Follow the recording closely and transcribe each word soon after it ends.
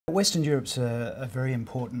Western Europe's a very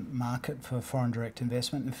important market for foreign direct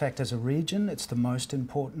investment. In fact, as a region, it's the most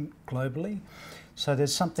important globally. So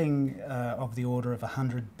there's something of the order of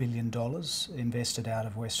 $100 billion invested out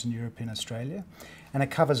of Western Europe in Australia, and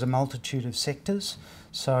it covers a multitude of sectors.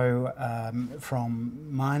 So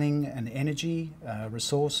from mining and energy,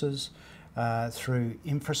 resources, through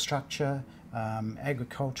infrastructure,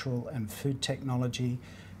 agricultural and food technology,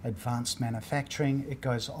 advanced manufacturing, it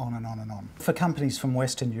goes on and on and on. For companies from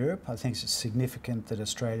Western Europe, I think it's significant that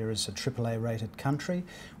Australia is a AAA rated country.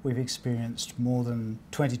 We've experienced more than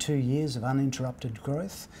 22 years of uninterrupted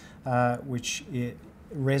growth, which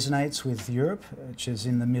resonates with Europe, which is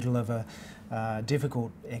in the middle of a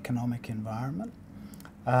difficult economic environment.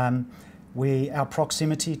 Our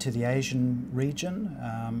proximity to the Asian region,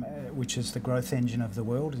 which is the growth engine of the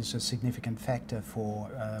world, is a significant factor for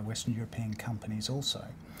Western European companies also.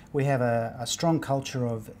 We have a strong culture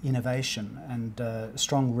of innovation and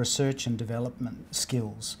strong research and development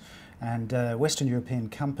skills, and Western European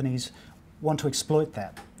companies want to exploit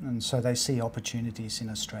that, and so they see opportunities in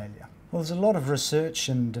Australia. Well, there's a lot of research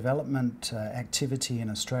and development activity in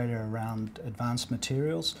Australia around advanced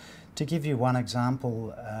materials. To give you one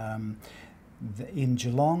example, in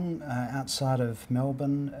Geelong, outside of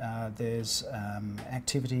Melbourne, there's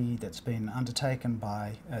activity that's been undertaken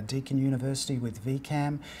by Deakin University with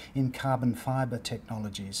VCAM in carbon fibre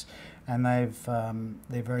technologies, and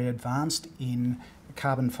they're very advanced in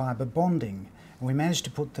carbon fibre bonding. We managed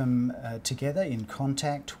to put them together in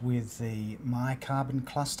contact with the My Carbon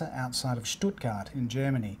cluster outside of Stuttgart in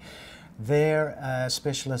Germany. Their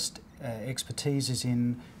specialist expertise is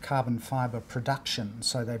in carbon fibre production,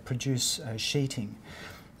 so they produce sheeting.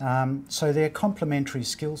 So they're complementary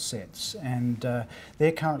skill sets, and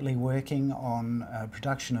they're currently working on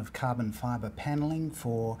production of carbon fibre panelling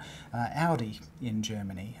for Audi in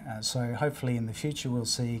Germany. So hopefully in the future we'll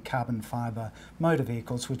see carbon fibre motor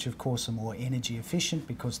vehicles, which of course are more energy efficient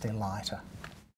because they're lighter.